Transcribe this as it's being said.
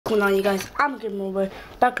going on, you guys? I'm getting over.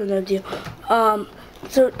 Back in the video.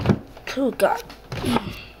 So, oh god.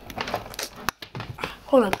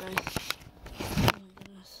 Hold on, guys. Oh my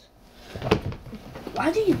goodness.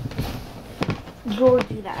 Why do you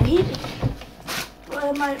do that? I hate it.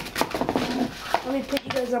 Let me put you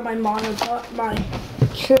guys on my monitor. My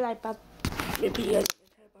tripod. Let me put you guys on my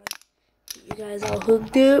tripod. Get you guys all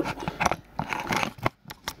hooked up.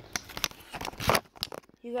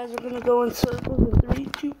 You guys are gonna go in circles in 3,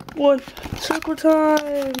 2, 1. Circle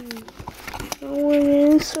time. Going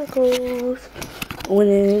in circles. Going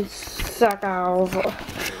in circles.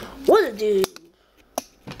 What to do?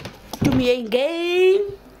 Do me a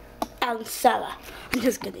game and Sarah. I'm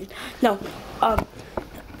just kidding. No.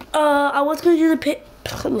 I was gonna do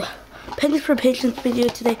the pennies for patience video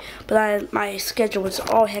today, but my schedule was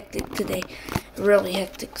all hectic today. Really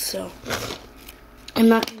hectic, so I'm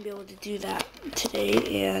not gonna be able to do that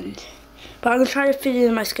today, but I'm gonna try to fit it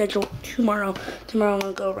in my schedule tomorrow. Tomorrow I'm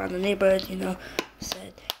gonna go around the neighborhood, you know,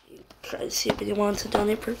 try to see if anyone wants to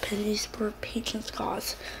donate for pennies for patience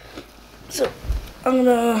cause. So I'm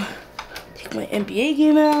gonna take my NBA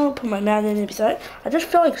game out, put my Madden in beside. I just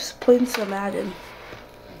feel like playing some Madden.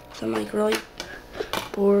 So I'm like really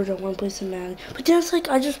bored. I want to play some Madden, but then it's like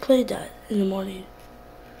I just played that in the morning.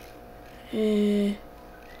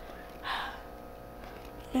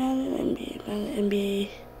 Madden, NBA.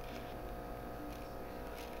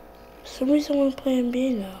 For some reason I want to play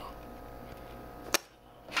NBA now.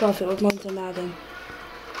 Fluff it with months of Madden.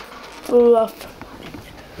 Fluff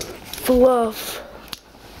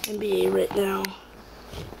NBA right now.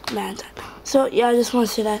 Madden. So yeah, I just want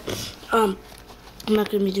to say that. I'm not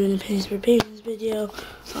gonna be doing the pennies for patience video.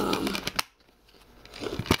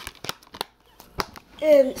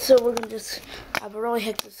 And so we're gonna just have a really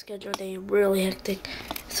hectic schedule today, really hectic.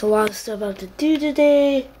 It's a lot of stuff I have to do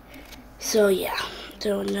today. So yeah,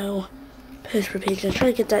 so no pennies for patience.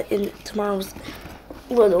 Try to get that in tomorrow's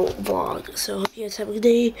little vlog. So hope you guys have a good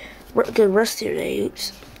day, good rest of your day.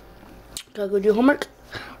 Oops. Gotta go do homework.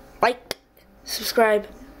 Like, subscribe,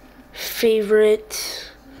 favorite.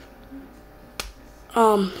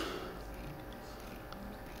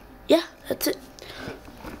 Yeah, that's it.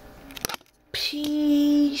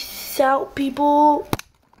 Peace out, people.